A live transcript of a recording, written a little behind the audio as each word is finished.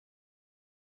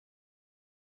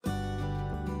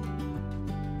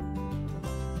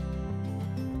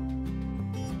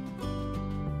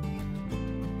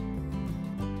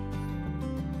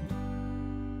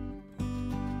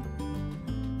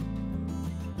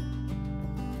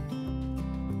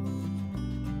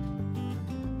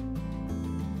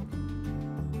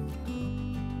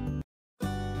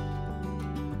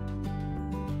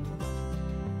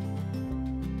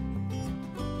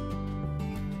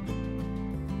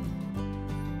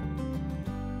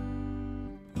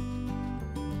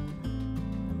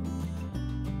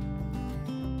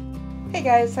Hey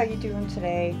guys, how you doing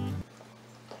today?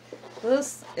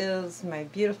 This is my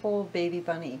beautiful baby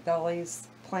bunny Peggys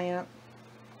plant.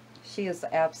 She is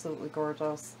absolutely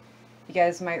gorgeous. You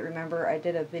guys might remember I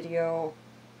did a video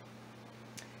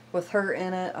with her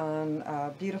in it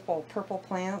on beautiful purple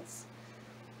plants.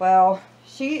 Well,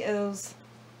 I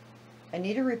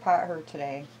need to repot her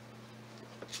today.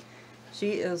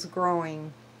 She is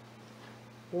growing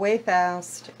way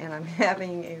fast and I'm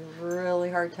having a really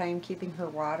hard time keeping her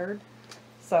watered.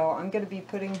 So I'm going to be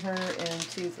putting her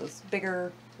into this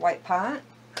bigger white pot.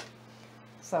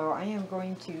 So I am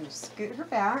going to scoot her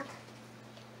back,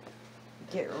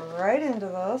 get right into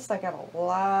this. I got a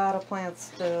lot of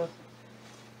plants to,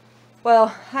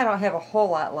 well, I don't have a whole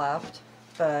lot left,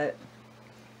 but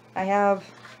I have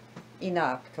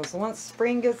enough because once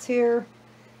spring gets here,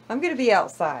 I'm going to be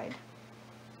outside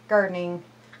gardening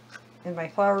in my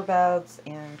flower beds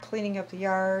and cleaning up the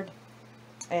yard,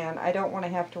 and I don't want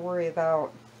to have to worry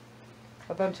about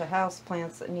a bunch of house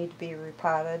plants that need to be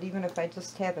repotted. Even if I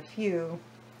just have a few,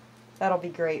 that'll be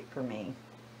great for me.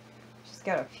 She's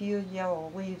got a few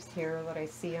yellow leaves here that I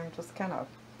see. I'm just kind of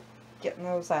getting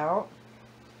those out.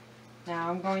 Now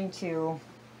I'm going to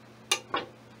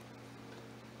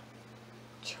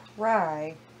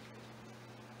try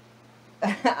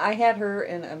I had her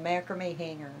in a macrame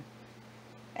hanger,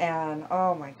 and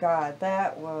oh my god,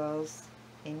 that was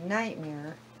a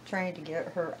nightmare trying to get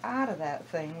her out of that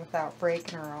thing without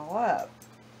breaking her all up.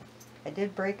 I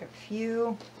did break a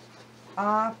few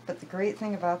off, but the great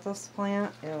thing about this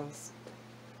plant is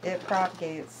it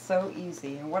propagates so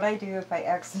easy. And what I do if I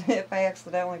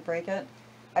accidentally break it,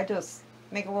 I just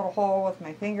make a little hole with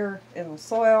my finger in the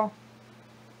soil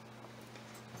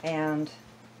and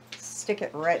stick it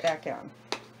right back in.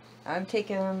 I'm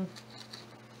taking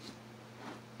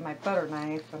my butter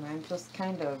knife and I'm just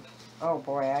kind of, oh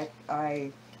boy,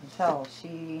 I can tell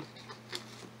she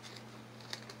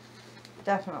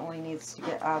definitely needs to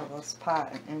get out of this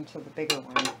pot and into the bigger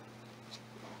one.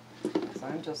 So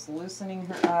I'm just loosening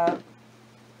her up.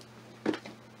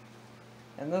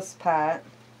 And this pot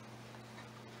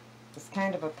is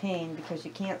kind of a pain because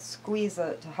you can't squeeze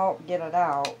it to help get it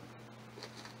out.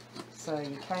 So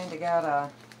you kind of gotta,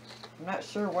 I'm not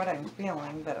sure what I'm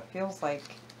feeling, but it feels like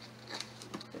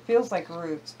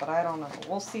roots, but I don't know.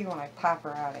 We'll see when I pop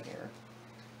her out of here.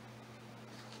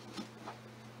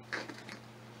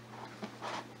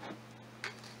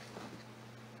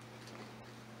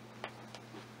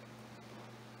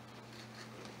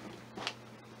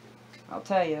 I'll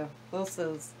tell you, this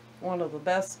is one of the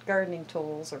best gardening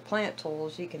tools or plant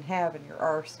tools you can have in your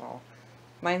arsenal.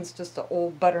 Mine's just an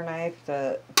old butter knife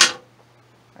that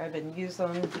I've been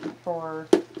using for,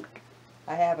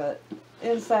 I have it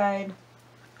inside,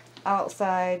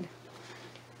 outside.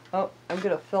 Oh, I'm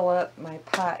going to fill up my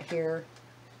pot here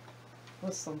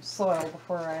with some soil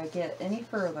before I get any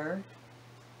further.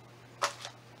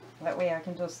 That way I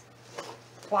can just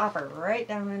plop her right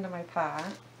down into my pot.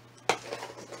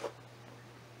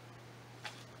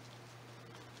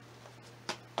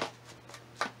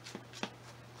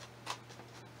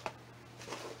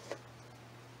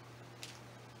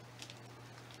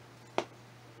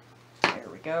 There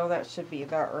we go, that should be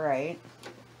about right.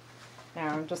 Now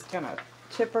I'm just going to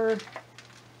tip her,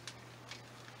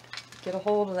 get a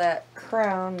hold of that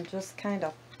crown, and just kind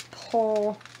of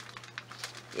pull.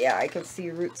 Yeah, I can see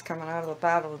roots coming out of the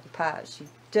bottom of the pot. She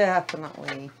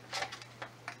definitely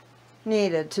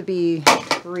needed to be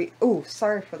ooh,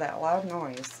 sorry for that loud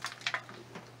noise.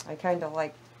 I kind of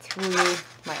like threw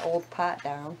my old pot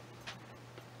down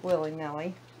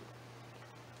willy-nilly.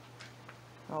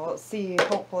 Well, let's see,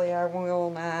 hopefully I will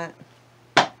not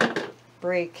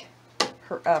break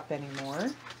her up anymore.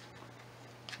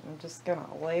 I'm just going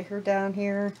to lay her down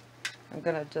here. I'm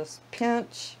going to just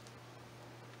pinch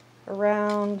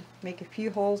around, make a few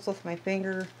holes with my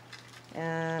finger,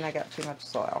 and I got too much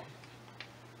soil.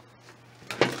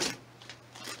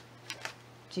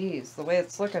 Geez, the way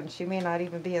it's looking, she may not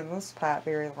even be in this pot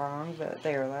very long, but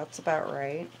there, that's about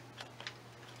right.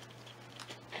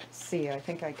 Let's see, I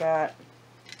think I'm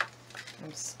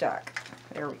stuck.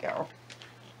 There we go.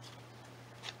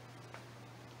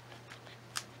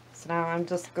 So now I'm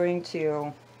just going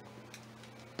to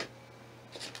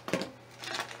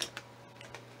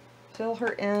fill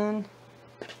her in.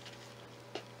 I'm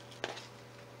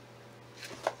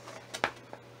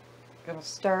going to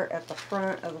start at the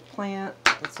front of the plant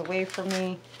that's away from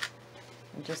me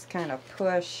and just kind of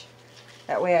push.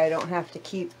 That way I don't have to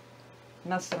keep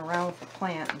messing around with the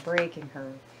plant and breaking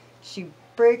her. She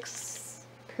breaks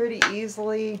pretty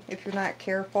easily if you're not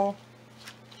careful.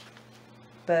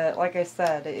 But like I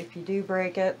said, if you do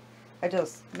break it, I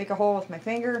just make a hole with my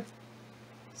finger,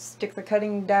 stick the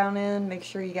cutting down in, make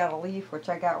sure you got a leaf, which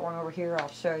I got one over here, I'll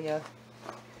show you,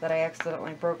 that I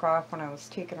accidentally broke off when I was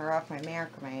taking her off my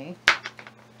macrame.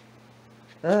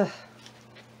 Ugh.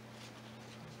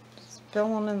 Just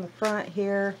filling in the front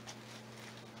here,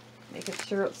 making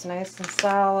sure it's nice and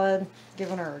solid,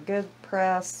 giving her a good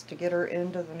press to get her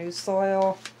into the new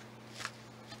soil,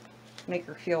 make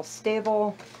her feel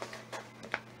stable.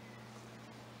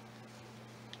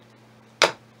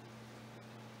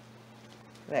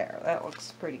 There, that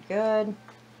looks pretty good.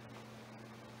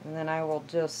 And then I will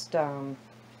just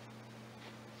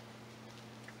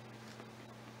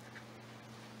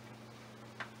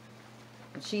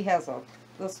she has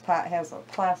this pot has a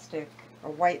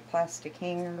white plastic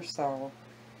hanger, so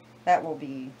that will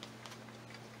be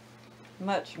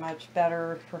much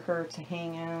better for her to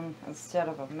hang in instead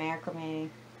of a macrame.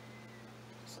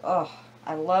 So, oh,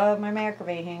 I love my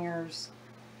macrame hangers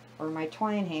or my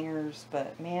twine hangers,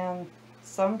 but man,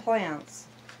 some plants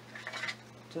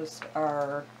just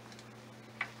are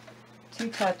too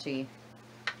touchy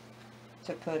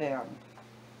to put in.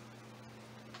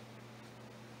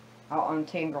 I'll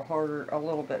untangle her a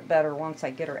little bit better once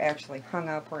I get her actually hung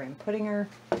up where I'm putting her.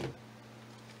 I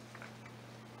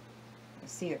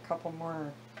see a couple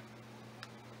more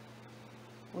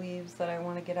leaves that I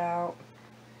want to get out.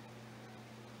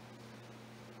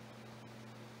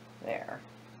 There.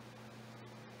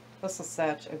 This is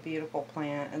such a beautiful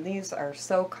plant, and these are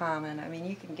so common. I mean,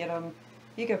 you can get them,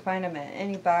 you can find them at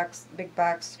any big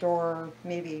box store,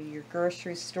 maybe your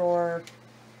grocery store.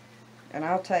 And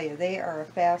I'll tell you, they are a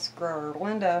fast grower.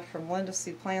 Linda from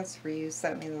Thrifted Plants for You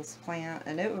sent me this plant,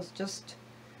 and it was just,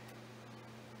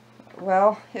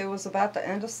 well, it was about the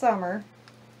end of summer,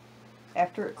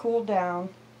 after it cooled down,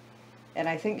 and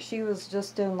I think she was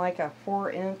just in like a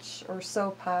 4-inch or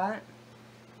so pot.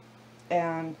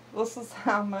 And this is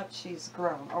how much she's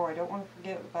grown. Oh, I don't want to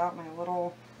forget about my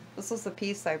little, this is the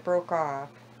piece I broke off.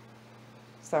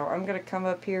 So I'm going to come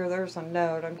up here, there's a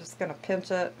node, I'm just going to pinch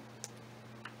it.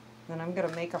 Then I'm going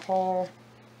to make a hole,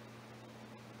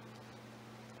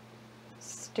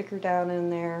 stick her down in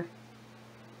there,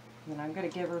 and then I'm going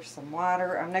to give her some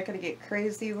water. I'm not going to get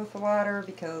crazy with the water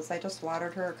because I just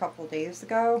watered her a couple days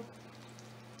ago.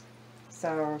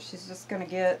 So she's just going to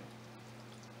get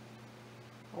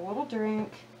a little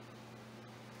drink,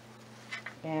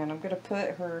 and I'm going to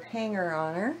put her hanger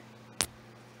on her,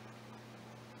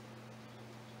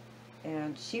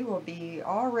 and she will be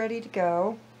all ready to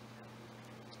go.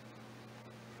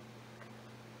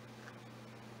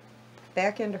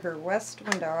 Back into her west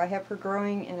window. I have her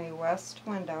growing in a west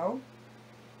window.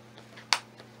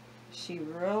 She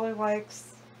really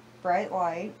likes bright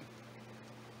light,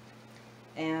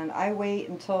 and I wait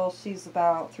until she's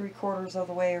about 3/4 of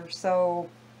the way or so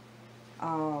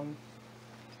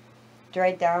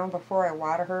dried down before I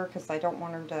water her, because I don't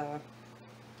want her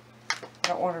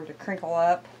to crinkle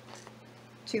up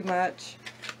too much.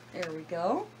 There we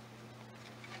go.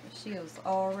 She is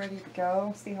all ready to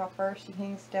go. See how far she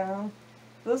hangs down?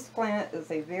 This plant is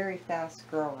a very fast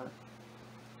grower.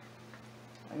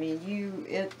 I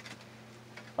mean,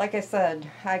 like I said,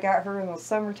 I got her in the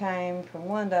summertime from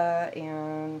Linda,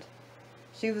 and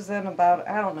she was in about,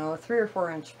 I don't know, a 3 or 4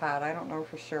 inch pot. I don't know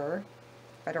for sure.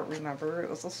 I don't remember. It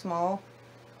was a small,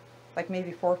 like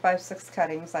maybe 4, 5, 6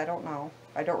 cuttings. I don't know.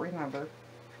 I don't remember.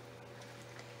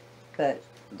 But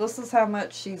this is how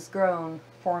much she's grown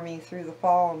for me through the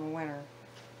fall and the winter.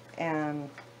 And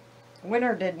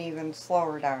winter didn't even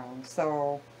slow her down.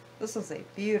 So this is a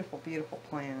beautiful, beautiful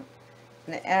plant.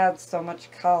 And it adds so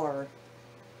much color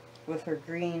with her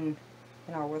green,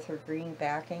 you know, with her green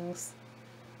backings.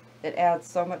 It adds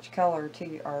so much color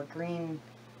to our green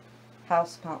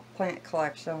house plant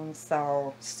collection.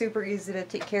 So super easy to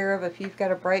take care of. If you've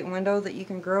got a bright window that you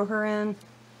can grow her in,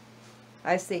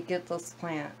 I say get this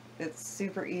plant. It's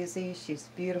super easy, she's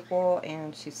beautiful,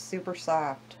 and she's super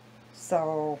soft.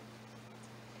 So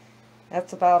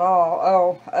that's about all.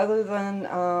 Oh, other than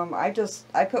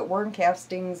I put worm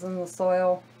castings in the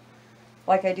soil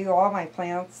like I do all my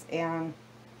plants, and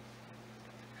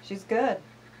she's good.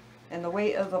 And the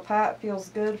weight of the pot feels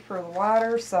good for the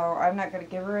water, so I'm not going to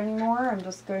give her any more. I'm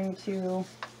just going to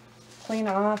clean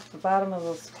off the bottom of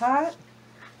this pot.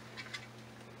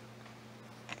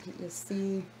 You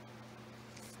see,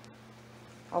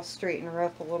 I'll straighten her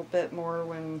up a little bit more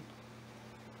when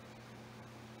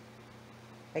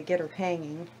I get her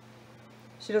hanging.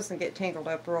 She doesn't get tangled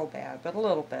up real bad, but a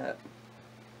little bit.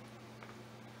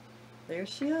 There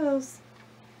she is,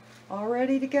 all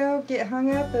ready to go, get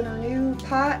hung up in her new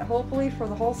pot, hopefully for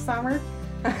the whole summer.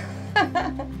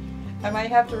 I might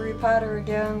have to repot her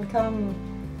again come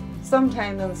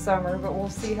sometime in the summer, but we'll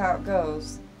see how it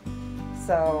goes.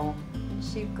 So, isn't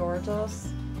she gorgeous?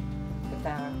 Look at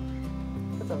that.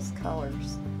 Look at those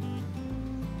colors.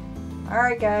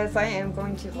 Alright guys, I am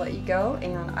going to let you go,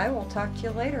 and I will talk to you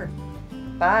later.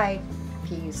 Bye.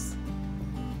 Peace.